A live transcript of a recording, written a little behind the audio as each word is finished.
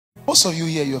Most of you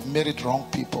here, you have married wrong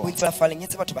people. That's why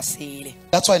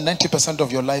 90%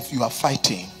 of your life you are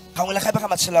fighting.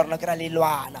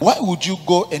 Why would you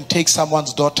go and take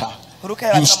someone's daughter?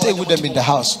 You stay with them in the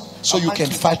house so you can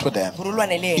fight with them.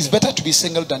 It's better to be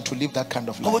single than to live that kind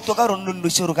of life. If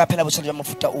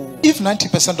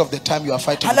 90% of the time you are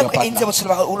fighting with your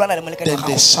partner, then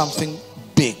there's something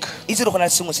big.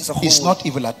 It's not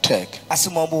evil attack.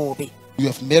 You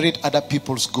have married other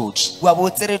people's goods.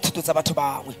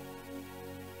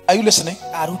 Are you listening?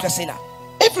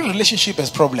 Every relationship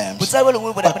has problems,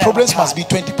 but problems must be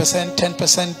 20%,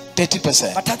 10%,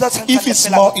 30%. If it's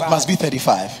small, it must be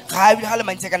 35,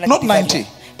 not 90.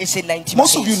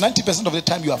 Most of you, 90% of the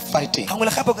time you are fighting.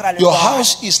 Your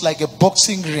house is like a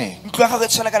boxing ring.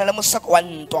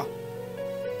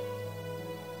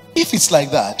 If it's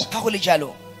like that,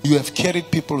 you have carried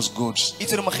people's goods.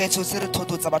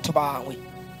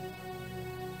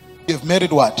 You have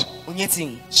married what?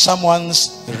 Someone's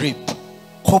rib.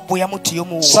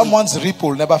 Someone's rib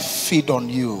will never feed on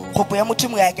you. There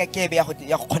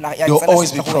will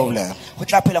always be problem.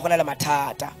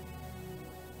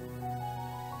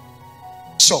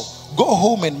 So go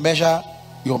home and measure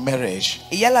your marriage.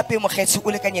 Measure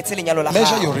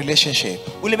your relationship.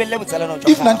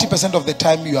 If 90% of the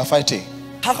time you are fighting,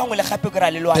 then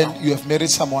you have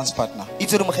married someone's partner.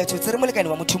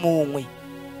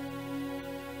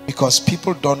 Because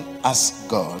people don't ask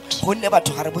God,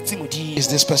 is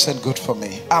this person good for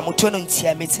me?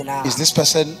 Is this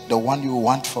person the one you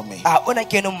want for me? You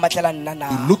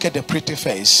look at the pretty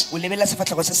face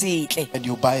and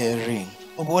you buy a ring.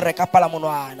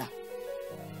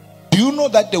 Do you know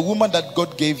that the woman that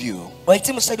God gave you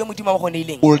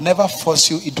will never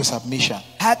force you into submission?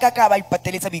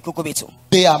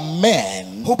 There are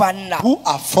men who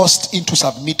are forced into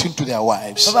submitting to their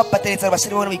wives,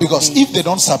 because if they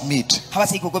don't submit,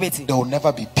 there will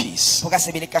never be peace.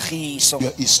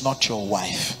 It's not your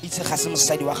wife.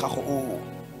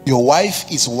 Your wife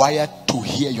is wired to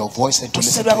hear your voice and to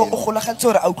listen to you.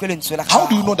 How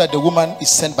do you know that the woman is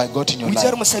sent by God in your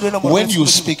life? When you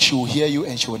speak, she will hear you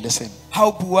and she will listen. How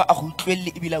do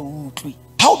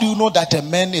you know that a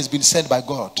man has been sent by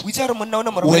God?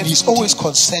 When he's always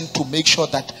concerned to make sure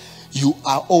that you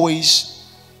are always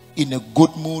in a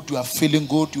good mood, you are feeling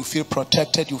good, you feel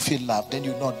protected, you feel loved, then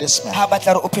you know this man.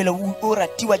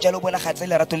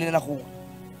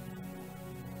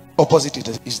 Opposite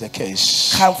is the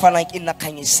case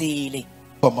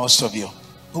for most of you.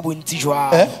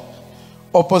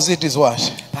 Opposite is what?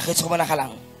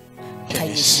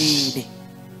 Case.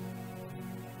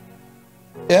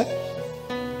 Yeah?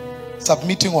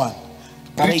 Submitting one.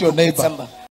 Greet your neighbor.